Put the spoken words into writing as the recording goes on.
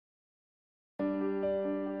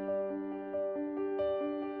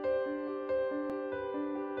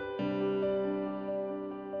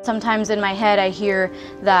Sometimes in my head I hear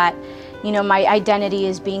that, you know, my identity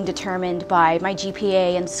is being determined by my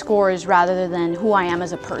GPA and scores rather than who I am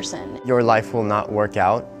as a person. Your life will not work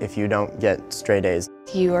out if you don't get straight A's.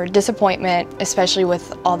 Your disappointment, especially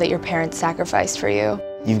with all that your parents sacrificed for you.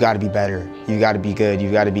 You've got to be better. You've got to be good.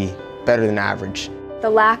 You've got to be better than average. The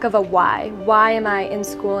lack of a why. Why am I in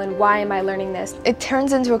school and why am I learning this? It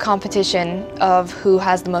turns into a competition of who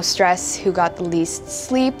has the most stress, who got the least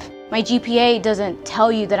sleep. My GPA doesn't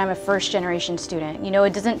tell you that I'm a first-generation student. You know,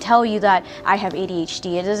 it doesn't tell you that I have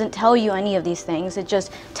ADHD. It doesn't tell you any of these things. It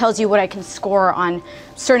just tells you what I can score on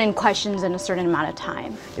certain questions in a certain amount of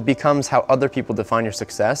time. It becomes how other people define your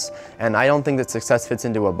success, and I don't think that success fits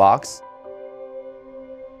into a box.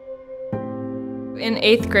 In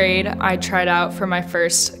 8th grade, I tried out for my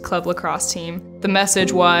first club lacrosse team. The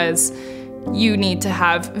message was, you need to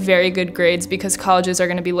have very good grades because colleges are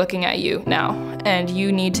going to be looking at you now, and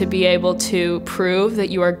you need to be able to prove that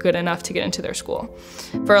you are good enough to get into their school.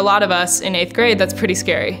 For a lot of us in 8th grade, that's pretty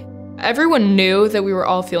scary. Everyone knew that we were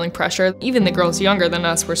all feeling pressure. Even the girls younger than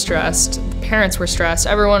us were stressed. The parents were stressed.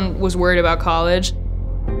 Everyone was worried about college.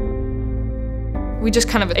 We just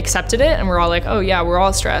kind of accepted it and we're all like, oh yeah, we're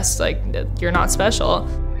all stressed, like, you're not special.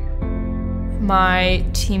 My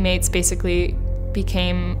teammates basically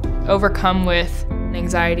became overcome with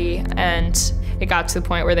anxiety, and it got to the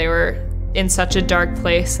point where they were in such a dark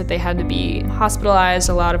place that they had to be hospitalized.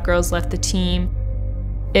 A lot of girls left the team.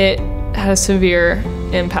 It had a severe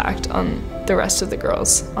impact on the rest of the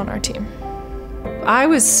girls on our team. I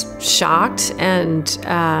was shocked, and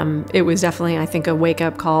it was definitely, I think, a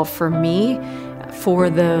wake-up call for me for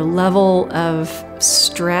the level of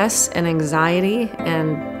stress and anxiety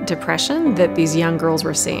and depression that these young girls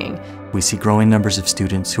were seeing. We see growing numbers of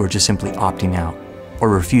students who are just simply opting out or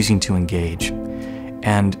refusing to engage.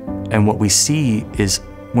 And what we see is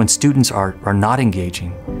when students are not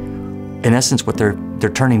engaging, in essence what they're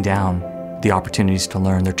turning down the opportunities to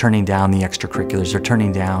learn, they're turning down the extracurriculars, they're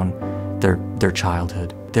turning down their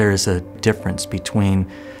childhood. There is a difference between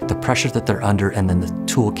the pressure that they're under and then the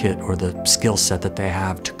toolkit or the skill set that they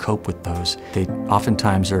have to cope with those. They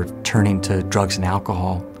oftentimes are turning to drugs and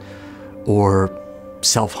alcohol or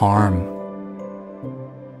self-harm.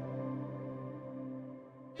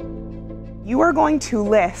 You are going to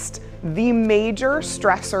list the major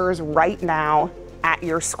stressors right now at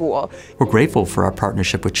your school. We're grateful for our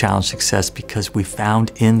partnership with Challenge Success because we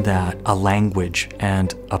found in that a language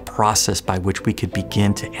and a process by which we could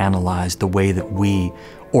begin to analyze the way that we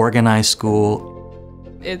organize school.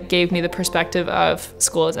 It gave me the perspective of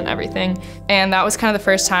school isn't everything. And that was kind of the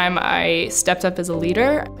first time I stepped up as a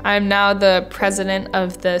leader. I'm now the president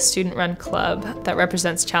of the student-run club that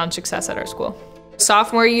represents Challenge Success at our school.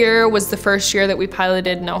 Sophomore year was the first year that we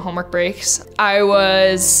piloted no homework breaks. I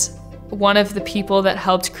was one of the people that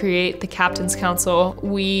helped create the Captain's Council.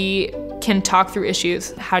 We can talk through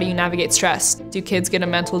issues. How do you navigate stress? Do kids get a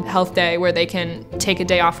mental health day where they can take a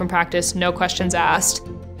day off from practice, no questions asked?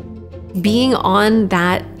 Being on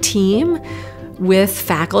that team with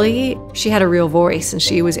faculty, she had a real voice and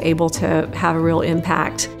she was able to have a real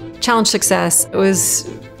impact. Challenge Success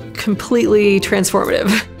was completely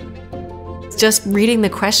transformative. Just reading the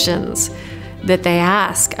questions that they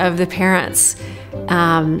ask of the parents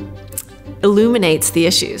illuminates the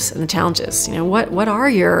issues and the challenges. You know, what are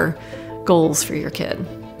your goals for your kid?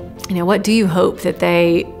 You know, what do you hope that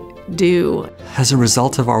they do? As a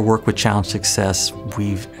result of our work with Challenge Success,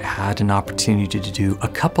 we've had an opportunity to do a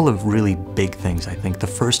couple of really big things, I think. The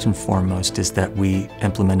first and foremost is that we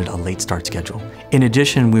implemented a late start schedule. In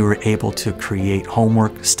addition, we were able to create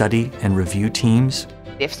homework, study, and review teams.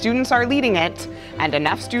 If students are leading it and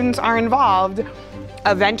enough students are involved,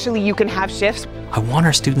 eventually you can have shifts. I want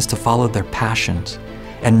our students to follow their passions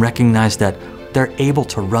and recognize that they're able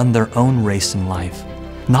to run their own race in life.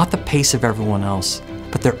 Not the pace of everyone else,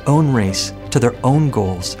 but their own race to their own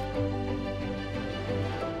goals.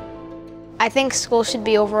 I think school should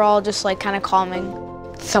be overall just like kind of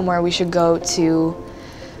calming. Somewhere we should go to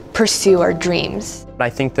pursue our dreams. I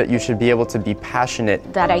think that you should be able to be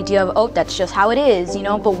passionate. That idea of, oh, that's just how it is, you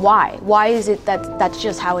know, but why? Why is it that that's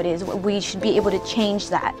just how it is? We should be able to change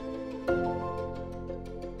that.